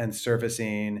searching and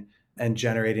surfacing and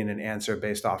generating an answer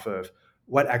based off of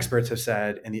what experts have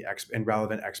said in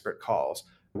relevant expert calls,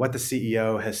 what the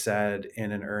CEO has said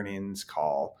in an earnings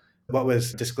call, what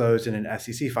was disclosed in an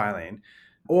SEC filing.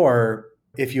 Or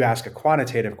if you ask a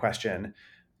quantitative question,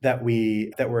 that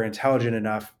we're intelligent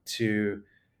enough to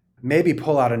maybe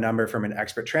pull out a number from an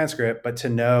expert transcript, but to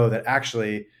know that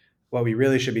actually what we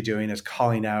really should be doing is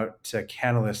calling out to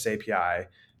Canalyst's API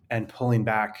and pulling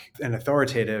back an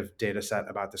authoritative data set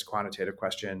about this quantitative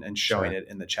question and showing Sure. it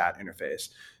in the chat interface.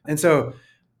 And so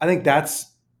I think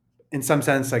that's in some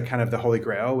sense like kind of the holy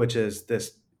grail, which is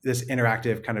this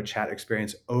interactive kind of chat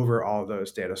experience over all of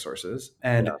those data sources.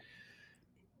 Yeah. And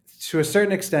to a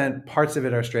certain extent, parts of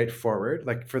it are straightforward.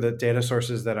 Like for the data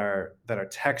sources that are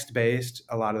text based,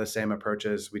 a lot of the same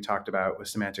approaches we talked about with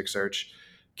semantic search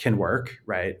can work,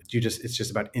 right? It's just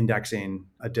about indexing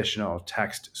additional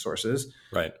text sources.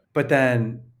 Right. But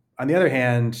then on the other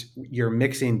hand, you're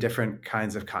mixing different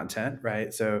kinds of content,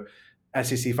 right? So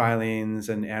SEC filings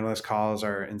and analyst calls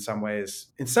are in some ways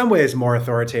more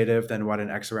authoritative than what an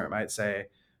expert might say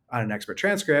on an expert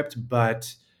transcript,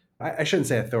 but I shouldn't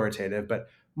say authoritative, but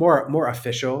more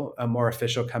official, a more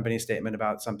official company statement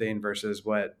about something versus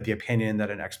what the opinion that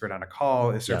an expert on a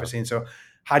call is Yeah. surfacing. So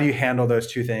how do you handle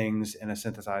those two things in a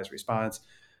synthesized response?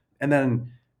 And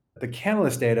then the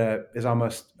Canalys data is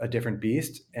almost a different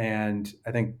beast. And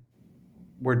I think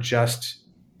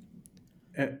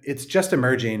it's just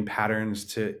emerging patterns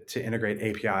to integrate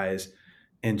APIs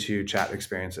into chat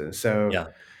experiences. So Yeah.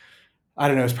 I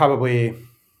don't know, it's probably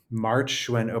March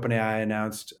when OpenAI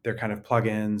announced their kind of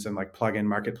plugins and like plugin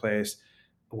marketplace.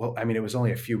 Well, I mean, it was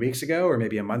only a few weeks ago or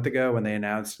maybe a month ago when they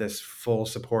announced this full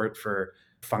support for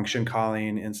function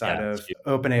calling inside Yeah. of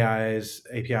OpenAI's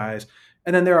APIs.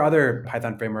 And then there are other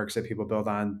Python frameworks that people build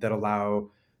on that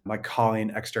allow like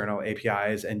calling external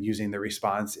APIs and using the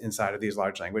response inside of these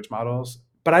large language models.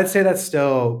 But I'd say that's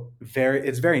still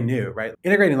it's very new, right?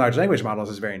 Integrating large language models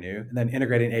is very new. And then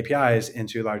integrating APIs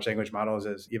into large language models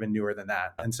is even newer than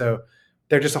that. And so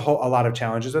there are just a lot of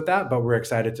challenges with that, but we're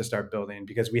excited to start building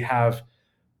because we have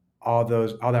all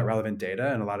that relevant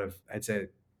data and a lot of, I'd say,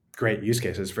 great use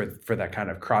cases for that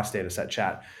kind of cross data set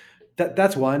chat.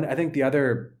 That's one. I think the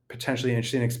other potentially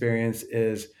interesting experience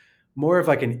is more of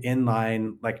like an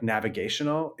inline like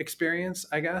navigational experience,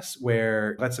 I guess,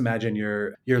 where let's imagine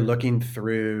you're looking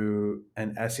through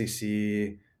an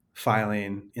SEC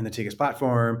filing in the Tegus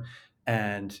platform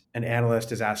and an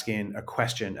analyst is asking a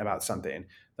question about something.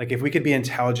 Like if we could be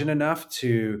intelligent enough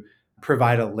to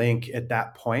provide a link at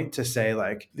that point to say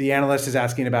like the analyst is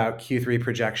asking about Q3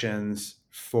 projections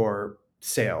for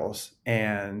sales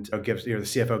and the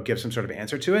CFO gives some sort of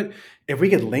answer to it. If we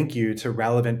could link you to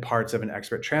relevant parts of an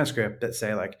expert transcript that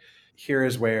say like, here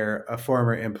is where a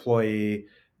former employee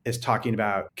is talking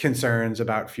about concerns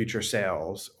about future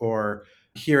sales, or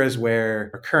here is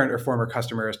where a current or former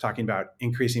customer is talking about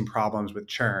increasing problems with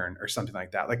churn or something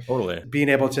like that. Like Totally. being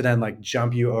able to then like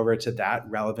jump you over to that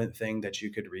relevant thing that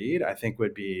you could read, I think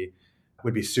would be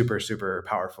super, super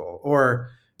powerful.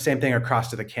 Or same thing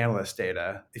across to the Canalys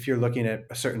data. If you're looking at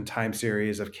a certain time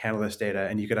series of Canalys data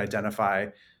and you could identify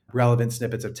relevant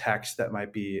snippets of text that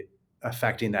might be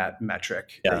affecting that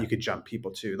metric that Yeah. you could jump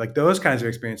people to, like those kinds of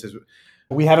experiences.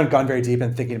 We haven't gone very deep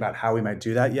in thinking about how we might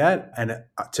do that yet. And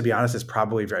to be honest, it's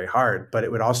probably very hard, but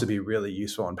it would also be really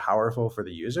useful and powerful for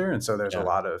the user. And so there's a Yeah.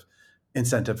 lot of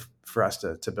incentive for us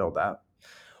to build that.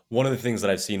 One of the things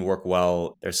that I've seen work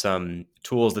well, there's some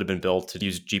tools that have been built to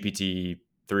use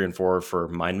GPT-3 and 4 for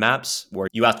mind maps, where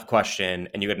you ask a question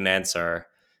and you get an answer,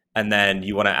 and then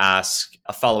you want to ask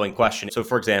a following question. So,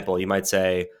 for example, you might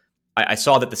say, I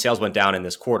saw that the sales went down in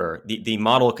this quarter. The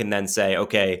model can then say,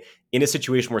 okay, in a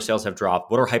situation where sales have dropped,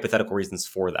 what are hypothetical reasons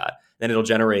for that? Then it'll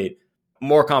generate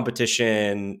more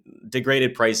competition,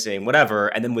 degraded pricing, whatever.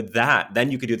 And then with that,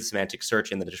 then you could do the semantic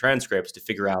search in the transcripts to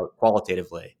figure out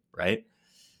qualitatively, right?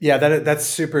 Yeah, that's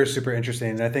super, super interesting.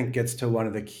 And I think gets to one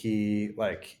of the key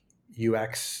like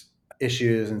UX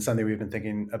issues and something we've been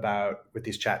thinking about with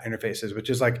these chat interfaces, which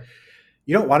is like,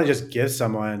 you don't want to just give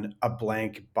someone a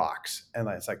blank box and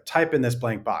it's like type in this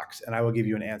blank box and I will give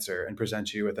you an answer and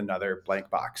present you with another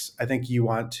blank box. I think you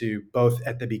want to both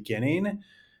at the beginning,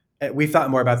 we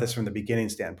thought more about this from the beginning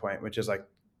standpoint, which is like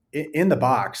in the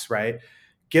box, right?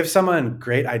 Give someone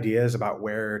great ideas about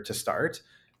where to start.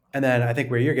 And then I think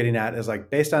where you're getting at is like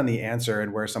based on the answer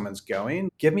and where someone's going,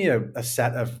 give me a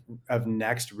set of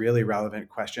next really relevant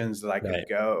questions that I could Right.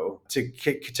 go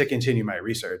to continue my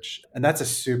research. And that's a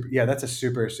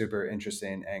super, super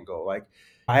interesting angle. Like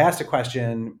I asked a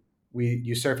question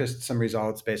you surfaced some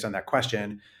results based on that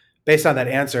question. Based on that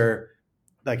answer,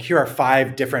 like here are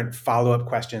 5 different follow-up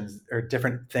questions or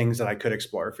different things that I could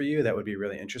explore for you that would be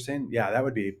really interesting. Yeah, that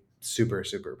would be super,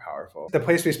 super powerful. The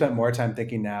place we spent more time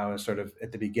thinking now is sort of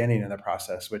at the beginning of the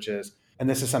process, which is, and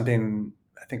this is something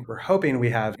I think we're hoping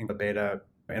we have in the beta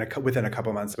within a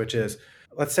couple months, which is,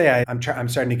 let's say I'm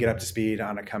starting to get up to speed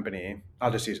on a company.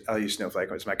 I'll use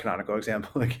Snowflake as my canonical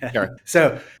example again. Sure.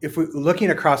 So if we're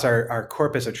looking across our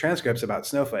corpus of transcripts about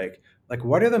Snowflake, like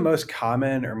what are the most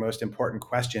common or most important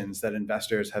questions that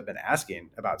investors have been asking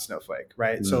about Snowflake,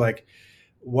 right? So like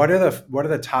what are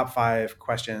the top 5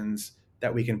 questions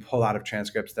that we can pull out of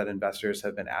transcripts that investors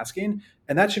have been asking?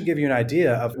 And that should give you an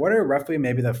idea of what are roughly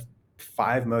maybe the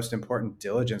 5 most important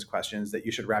diligence questions that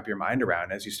you should wrap your mind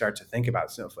around as you start to think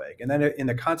about Snowflake. And then in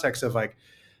the context of like,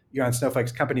 you're on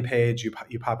Snowflake's company page,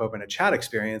 you pop open a chat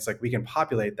experience, like we can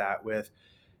populate that with,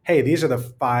 hey, these are the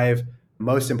 5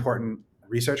 most important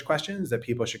research questions that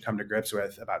people should come to grips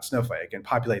with about Snowflake, and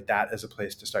populate that as a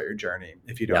place to start your journey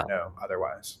if you Yeah. don't know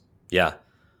otherwise. Yeah.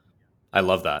 I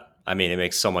love that. I mean, it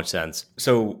makes so much sense.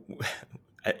 So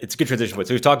it's a good transition point.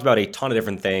 So we've talked about a ton of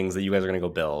different things that you guys are going to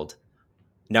go build.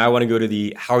 Now I want to go to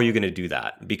the how are you going to do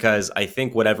that? Because I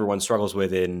think what everyone struggles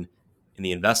with in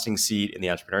the investing seat, in the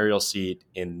entrepreneurial seat,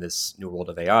 in this new world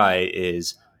of AI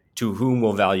is to whom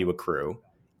will value accrue?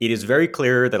 It is very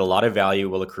clear that a lot of value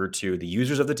will accrue to the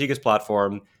users of the Tegus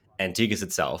platform and Tegus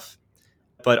itself.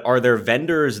 But are there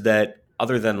vendors that,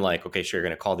 other than like, okay, sure, you're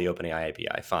going to call the OpenAI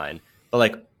API, fine. But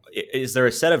like, is there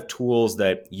a set of tools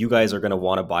that you guys are going to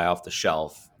want to buy off the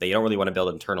shelf that you don't really want to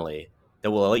build internally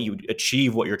that will let you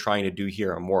achieve what you're trying to do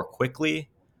here more quickly?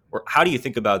 Or how do you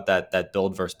think about that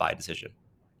build versus buy decision?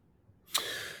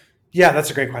 Yeah,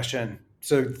 that's a great question.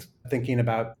 So thinking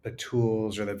about the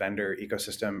tools or the vendor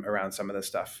ecosystem around some of this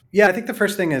stuff. Yeah, I think the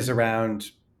first thing is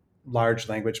around large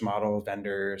language model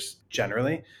vendors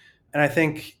generally. And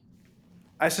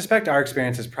I suspect our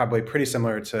experience is probably pretty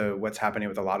similar to what's happening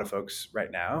with a lot of folks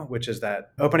right now, which is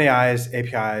that OpenAI's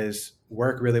APIs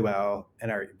work really well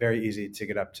and are very easy to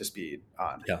get up to speed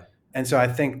on. Yeah. And so I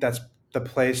think that's the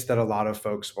place that a lot of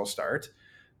folks will start.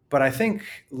 But I think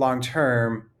long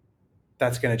term,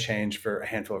 that's going to change for a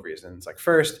handful of reasons. Like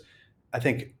first, I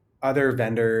think other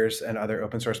vendors and other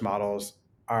open source models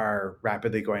are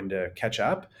rapidly going to catch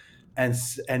up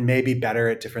and maybe better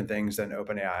at different things than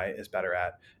OpenAI is better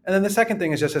at. And then the second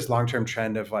thing is just this long-term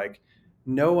trend of like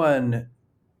no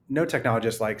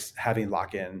technologist likes having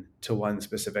lock-in to one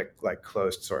specific like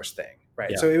closed source thing,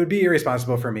 right? Yeah. So it would be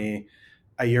irresponsible for me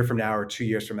a year from now or 2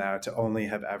 years from now to only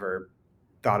have ever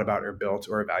thought about or built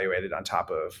or evaluated on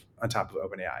top of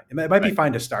OpenAI. It might be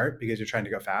fine to start because you're trying to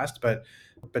go fast, but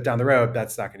down the road,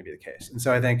 that's not going to be the case. And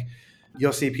so I think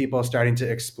you'll see people starting to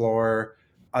explore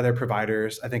other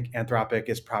providers. I think Anthropic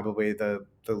is probably the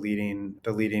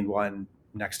leading one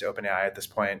next to OpenAI at this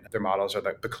point. Their models are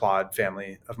the Claude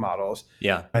family of models.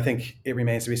 Yeah. I think it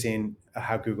remains to be seen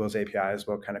how Google's APIs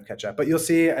will kind of catch up. But you'll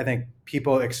see, I think,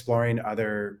 people exploring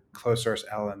other closed source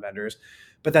LLM vendors.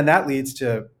 But then that leads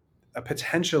to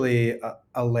potentially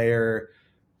a layer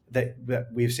that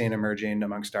we've seen emerging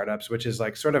among startups, which is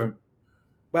like sort of,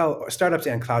 well, startups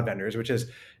and cloud vendors, which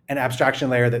is an abstraction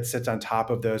layer that sits on top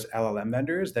of those LLM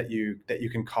vendors that you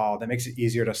can call, that makes it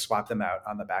easier to swap them out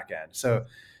on the back end. So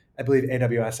I believe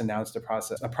AWS announced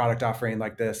a product offering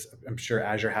like this. I'm sure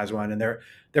Azure has one, and there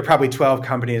are probably 12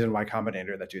 companies in Y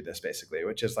Combinator that do this basically,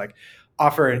 which is like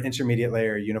offer an intermediate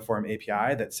layer uniform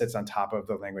API that sits on top of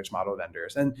the language model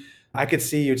vendors. And I could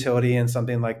see utility in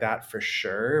something like that for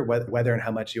sure. Whether and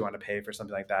how much you want to pay for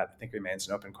something like that, I think remains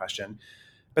an open question.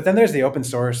 But then there's the open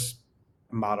source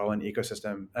model and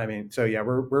ecosystem. I mean, so yeah,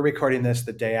 we're recording this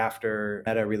the day after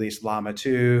Meta released Llama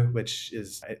 2, which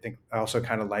is, I think, also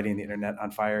kind of lighting the internet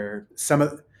on fire. Some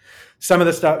of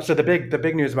the stuff. So the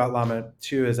big news about Llama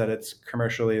 2 is that it's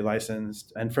commercially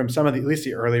licensed, and from some of the, at least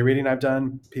the early reading I've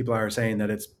done, people are saying that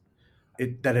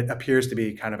it appears to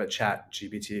be kind of a chat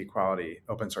GPT quality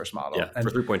open source model. Yeah, for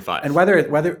 3.5.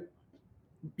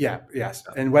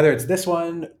 And whether it's this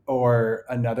one or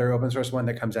another open source one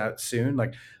that comes out soon,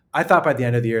 like I thought by the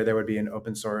end of the year there would be an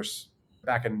open source.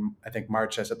 Back in I think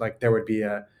March, I said like there would be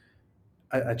a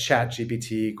chat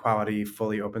GPT quality,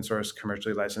 fully open source,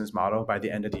 commercially licensed model by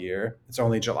the end of the year. It's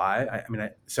only July.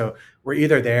 So we're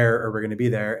either there or we're going to be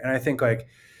there. And I think like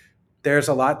there's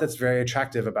a lot that's very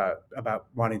attractive about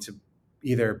wanting to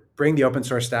either bring the open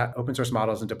source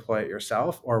models and deploy it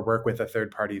yourself, or work with a third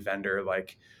party vendor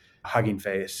like Hugging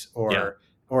Face or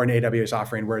an AWS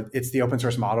offering where it's the open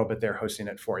source model, but they're hosting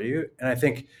it for you. And I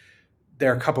think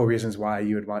there are a couple of reasons why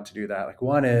you would want to do that. Like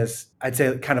one is I'd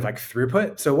say kind of like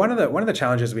throughput. So one of the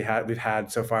challenges we've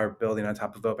had so far building on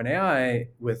top of OpenAI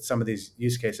with some of these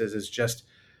use cases is just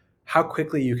how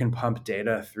quickly you can pump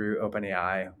data through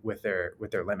OpenAI with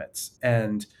their limits.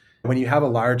 And when you have a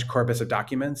large corpus of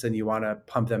documents and you want to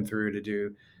pump them through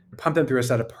a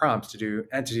set of prompts to do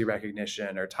entity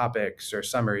recognition or topics or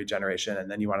summary generation, and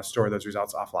then you want to store those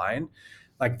results offline,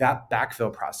 like that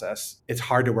backfill process, it's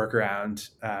hard to work around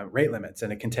rate limits,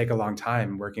 and it can take a long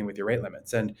time working with your rate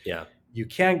limits. And Yeah. you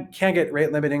can get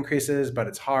rate limit increases, but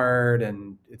it's hard,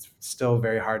 and it's still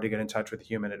very hard to get in touch with a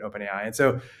human at OpenAI. And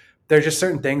so there's just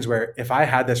certain things where if I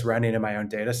had this running in my own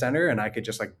data center and I could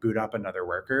just like boot up another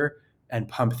worker and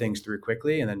pump things through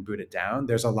quickly and then boot it down,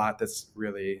 there's a lot that's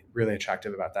really, really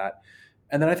attractive about that.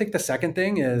 And then I think the second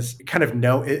thing is kind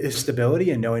of is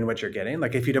stability and knowing what you're getting.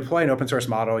 Like if you deploy an open source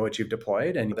model, which you've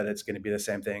deployed, and that it's going to be the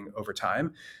same thing over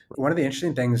time. One of the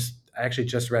interesting things I actually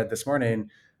just read this morning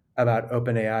about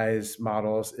OpenAI's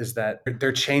models is that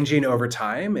they're changing over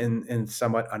time in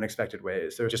somewhat unexpected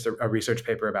ways. There was just a research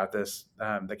paper about this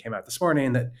that came out this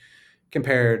morning that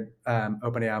compared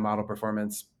OpenAI model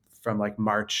performance from like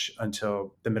March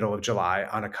until the middle of July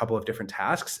on a couple of different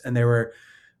tasks. And there were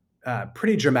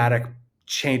pretty dramatic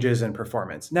changes in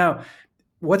performance. Now,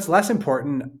 what's less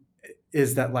important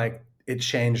is that like it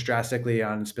changed drastically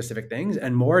on specific things,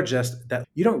 and more just that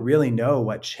you don't really know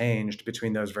what changed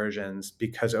between those versions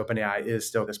because OpenAI is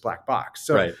still this black box.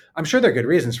 So Right. I'm sure there are good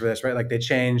reasons for this, right? Like they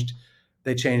changed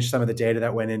some of the data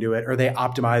that went into it, or they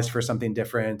optimized for something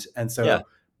different. And Yeah. so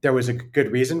there was a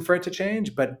good reason for it to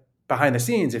change. But behind the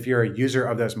scenes, if you're a user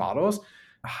of those models,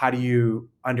 how do you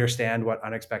understand what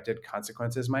unexpected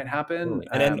consequences might happen? Totally.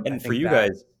 And I and for think you that,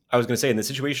 guys, I was going to say in the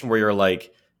situation where you're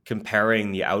like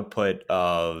comparing the output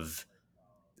of,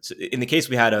 so in the case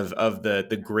we had of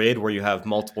the grid where you have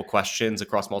multiple questions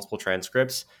across multiple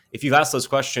transcripts, if you've asked those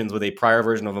questions with a prior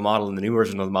version of a model and the new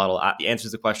version of the model, it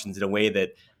answers the questions in a way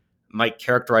that might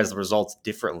characterize the results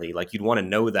differently. Like you'd want to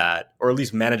know that, or at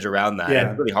least manage around that. And it's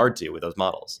yeah. really hard to with those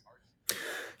models.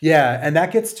 Yeah, and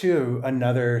that gets to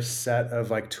another set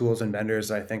of like tools and vendors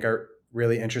that I think are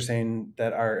really interesting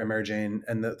that are emerging,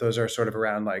 and those are sort of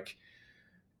around like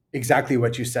exactly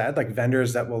what you said, like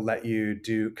vendors that will let you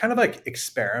do kind of like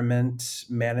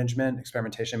experimentation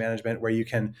management, where you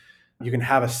can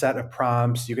have a set of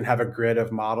prompts, you can have a grid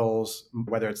of models,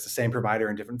 whether it's the same provider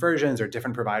in different versions or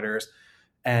different providers,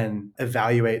 and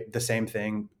evaluate the same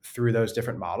thing through those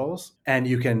different models. And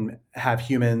you can have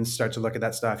humans start to look at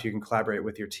that stuff. You can collaborate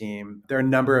with your team. There are a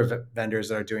number of vendors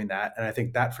that are doing that. And I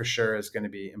think that for sure is going to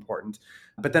be important.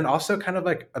 But then also kind of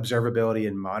like observability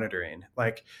and monitoring.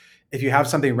 Like if you have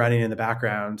something running in the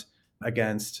background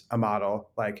against a model,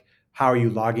 like how are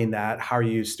you logging that? How are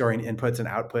you storing inputs and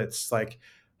outputs? Like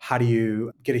how do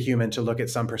you get a human to look at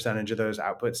some percentage of those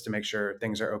outputs to make sure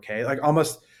things are okay? Like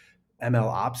almost ML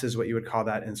ops is what you would call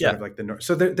that in sort Yeah. of like the north.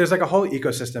 So there's like a whole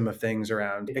ecosystem of things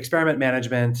around experiment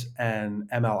management and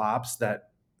ML ops, that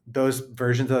those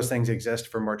versions of those things exist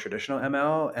for more traditional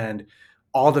ML. And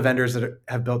all the vendors that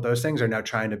have built those things are now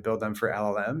trying to build them for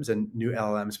LLMs, and new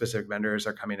LLM specific vendors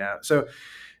are coming out. So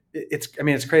it's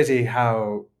crazy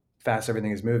how fast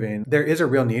everything is moving. There is a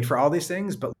real need for all these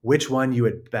things, but which one you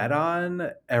would bet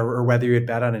on, or whether you would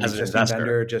bet on an As an existing investor.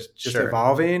 vendor just Sure.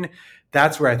 evolving,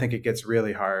 that's where I think it gets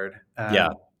really hard. Yeah.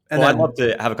 And Well, I'd love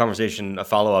then, to have a conversation, a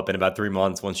follow up in about 3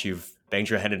 months once you've banged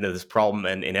your head into this problem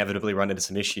and inevitably run into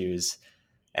some issues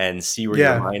and see where your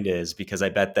yeah, mind is. Because I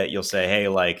bet that you'll say, hey,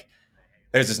 like,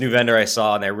 there's this new vendor I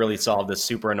saw and they really solved this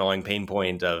super annoying pain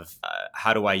point of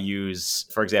how do I use,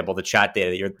 for example, the chat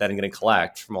data that I'm going to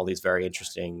collect from all these very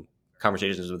interesting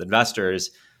conversations with investors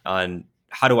on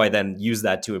how do I then use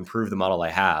that to improve the model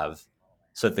I have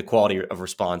so that the quality of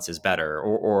response is better,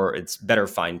 or it's better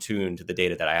fine tuned to the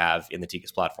data that I have in the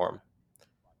Tegus platform.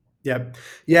 yeah,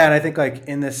 yeah. And I think like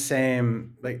in the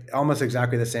same, like almost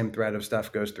exactly the same thread of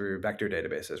stuff goes through vector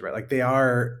databases, right? Like they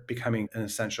are becoming an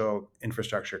essential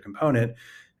infrastructure component,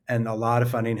 and a lot of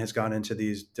funding has gone into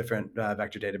these different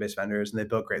vector database vendors, and they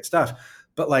built great stuff.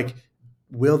 But like,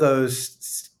 will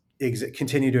those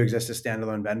continue to exist as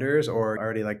standalone vendors, or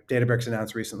already like Databricks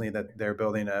announced recently that they're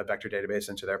building a vector database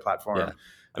into their Yeah. platform.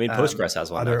 I mean, Um, Postgres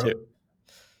has one now too. other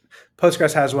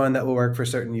Postgres has one that will work for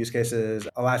certain use cases.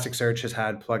 Elasticsearch has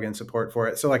had plugin support for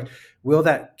it. So like, will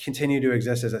that continue to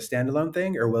exist as a standalone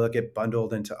thing, or will it get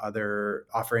bundled into other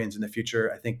offerings in the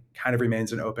future? I think kind of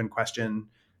remains an open question.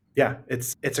 Yeah,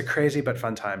 it's a crazy but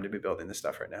fun time to be building this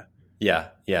stuff right now. Yeah.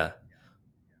 Yeah.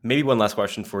 Maybe one last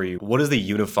question for you. What is the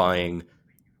unifying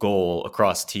goal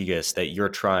across Tegus that you're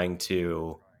trying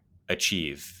to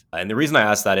achieve? And the reason I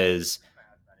ask that is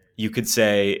You could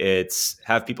say it's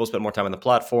have people spend more time on the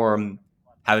platform,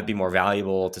 have it be more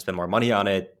valuable to spend more money on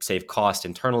it, save cost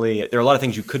internally. There are a lot of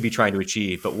things you could be trying to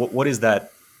achieve, but what is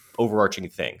that overarching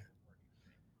thing?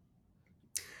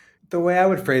 The way I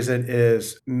would phrase it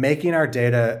is making our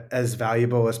data as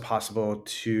valuable as possible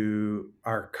to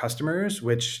our customers,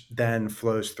 which then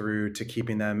flows through to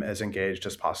keeping them as engaged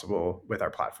as possible with our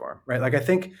platform, right? Like I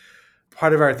think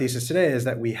part of our thesis today is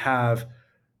that we have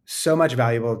so much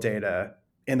valuable data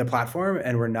in the platform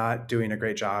and we're not doing a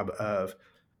great job of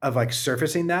like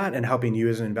surfacing that and helping you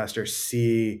as an investor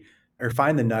see or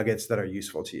find the nuggets that are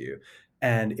useful to you.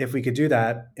 And if we could do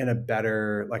that in a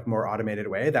better, like more automated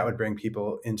way, that would bring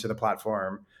people into the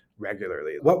platform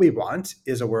regularly. What we want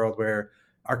is a world where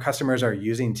our customers are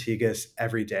using Tegus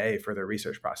every day for their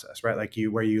research process, right? Like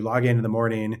where you log in the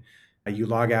morning, you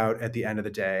log out at the end of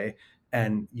the day,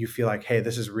 and you feel like, hey,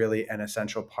 this is really an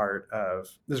essential part of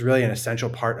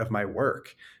my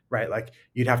work, right? Like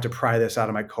you'd have to pry this out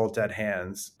of my cold dead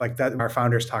hands. Like that our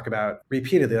founders talk about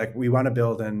repeatedly, like we want to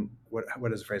build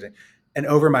what is the phrasing? An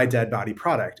over my dead body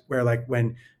product, where like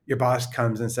when your boss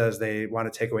comes and says they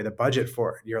want to take away the budget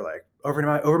for it, you're like,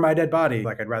 over my dead body,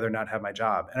 like I'd rather not have my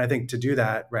job. And I think to do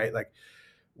that, right, like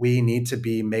we need to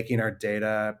be making our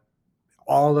data,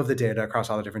 all of the data across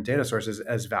all the different data sources,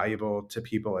 as valuable to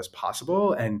people as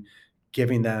possible, and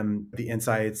giving them the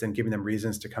insights and giving them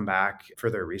reasons to come back for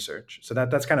their research. So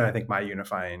that's kind of, I think, my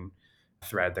unifying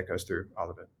thread that goes through all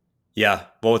of it. Yeah.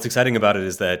 Well, what's exciting about it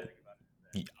is that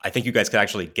I think you guys could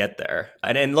actually get there.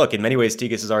 And look, in many ways,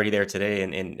 Tegus is already there today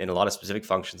in a lot of specific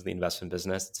functions in the investment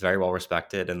business. It's very well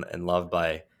respected and loved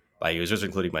by users,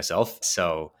 including myself.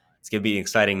 So it's going to be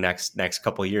exciting next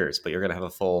couple of years, but you're going to have a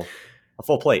full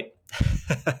plate.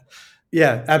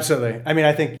 Yeah, absolutely. I mean,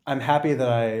 I think I'm happy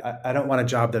that I don't want a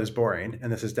job that is boring,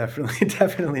 and this is definitely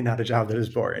definitely not a job that is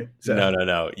boring. So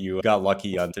No. You got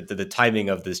lucky on the timing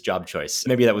of this job choice.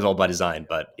 Maybe that was all by design,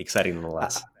 but exciting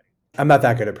nonetheless. I'm not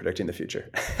that good at predicting the future.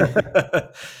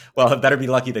 Well, better be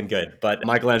lucky than good. But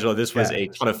Michelangelo, this was Yeah. a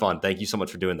ton of fun. Thank you so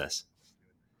much for doing this.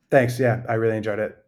 Thanks. Yeah, I really enjoyed it.